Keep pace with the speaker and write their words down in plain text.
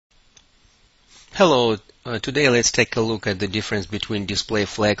Hello, today let's take a look at the difference between display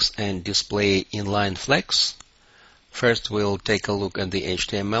flex and display inline flex. First we'll take a look at the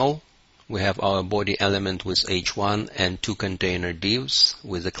HTML. We have our body element with h1 and two container divs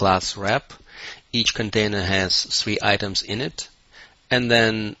with a class wrap. Each container has 3 items in it, and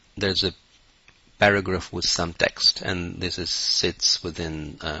then there's a paragraph with some text, and this sits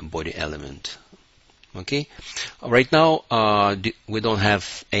within body element. Okay, right now we don't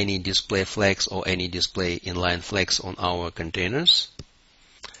have any display flex or any display inline flex on our containers,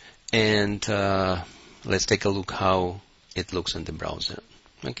 and let's take a look how it looks in the browser.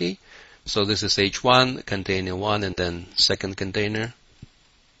 Okay, so this is h1, container 1, and then second container,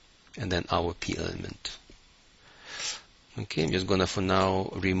 and then our p element. Okay, I'm just gonna for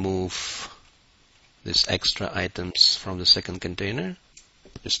now remove these extra items from the second container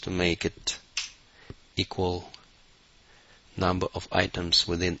just to make it equal number of items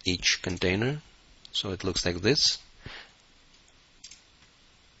within each container. So it looks like this.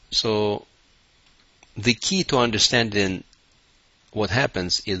 So the key to understanding what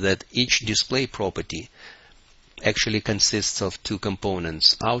happens is that each display property actually consists of 2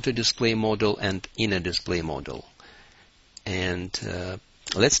 components, outer display model and inner display model. And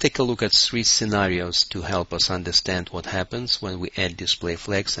let's take a look at 3 scenarios to help us understand what happens when we add display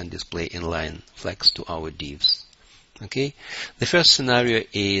flex and display inline flex to our divs. Okay, the first scenario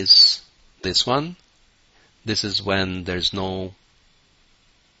is this one. This is when there's no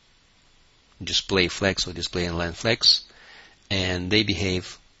display flex or display inline flex, and they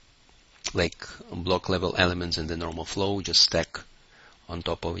behave like block level elements in the normal flow, just stack on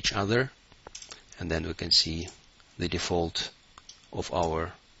top of each other, and then we can see the default of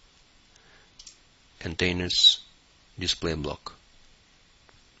our containers display block.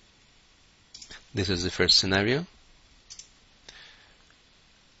 This is the first scenario.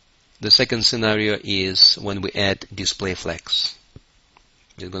 The second scenario is when we add display flex.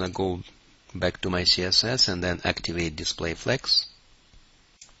 We're gonna go back to my CSS and then activate display flex.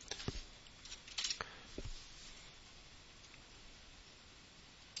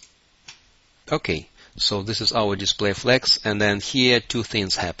 Okay, so this is our display flex, and then here 2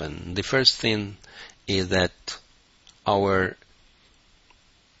 things happen. The first thing is that our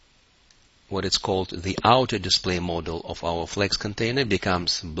what it's called the outer display model of our flex container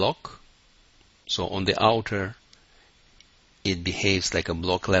becomes block. So on the outer it behaves like a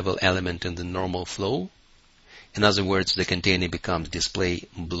block level element in the normal flow. In other words, the container becomes display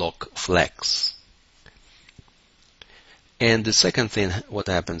block flex. And the second thing what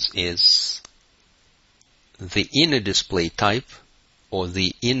happens is the inner display type or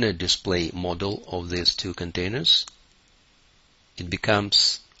the inner display model of these 2 containers, it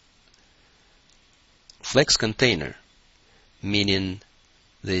becomes flex container, meaning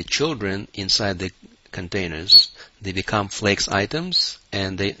the children inside the containers, they become flex items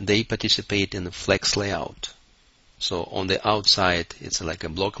and they participate in the flex layout. So on the outside it's like a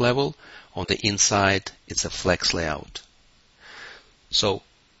block level, on the inside it's a flex layout. So,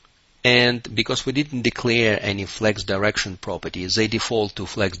 and because we didn't declare any flex direction properties, they default to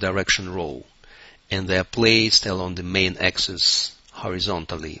flex direction row, and they are placed along the main axis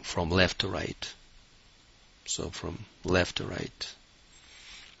horizontally from left to right. So from left to right.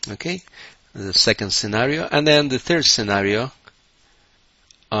 Okay, the second scenario. And then the third scenario,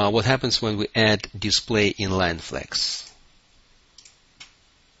 what happens when we add display inline flex.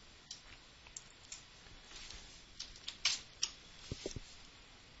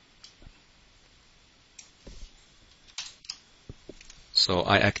 So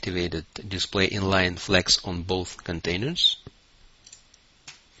I activated display inline flex on both containers,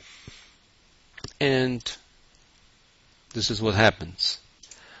 and this is what happens.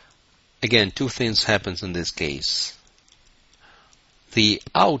 Again, 2 things happens in this case. The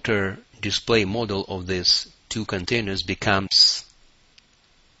outer display model of these 2 containers becomes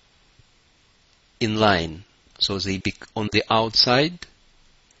inline. So on the outside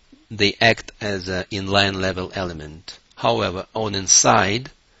they act as an inline level element. However, on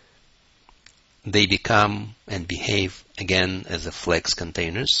inside they become and behave again as a flex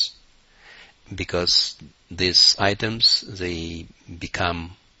containers, because these items, they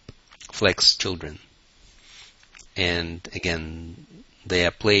become flex children, and again they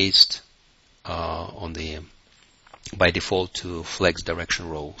are placed by default to flex direction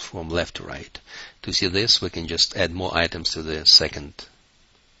row from left to right. To see this, we can just add more items to the second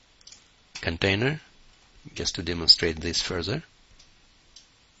container just to demonstrate this further. I'm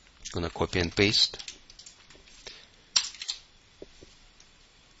gonna copy and paste.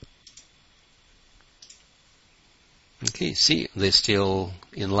 Okay, see, they're still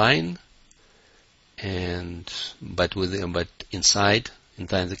in line. but inside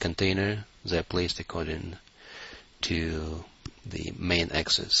the container they're placed according to the main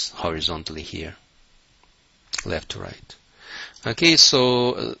axis horizontally here, left to right. Okay,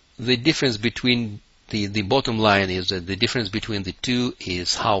 so the difference between the bottom line is that the difference between the two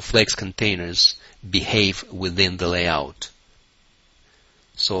is how flex containers behave within the layout.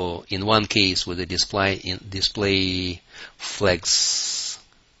 So in one case with the display flex,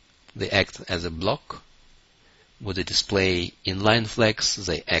 they act as a block. With the display inline flex,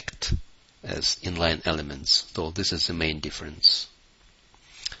 they act as inline elements. So this is the main difference.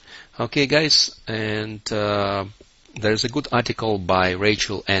 Okay guys, and there's a good article by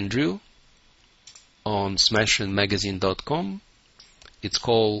Rachel Andrew on smashinmagazine.com. It's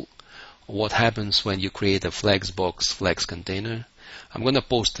called "What Happens When You Create a Flexbox Flex Container." I'm going to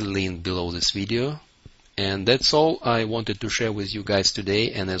post a link below this video. And that's all I wanted to share with you guys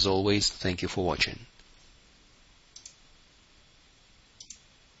today. And as always, thank you for watching.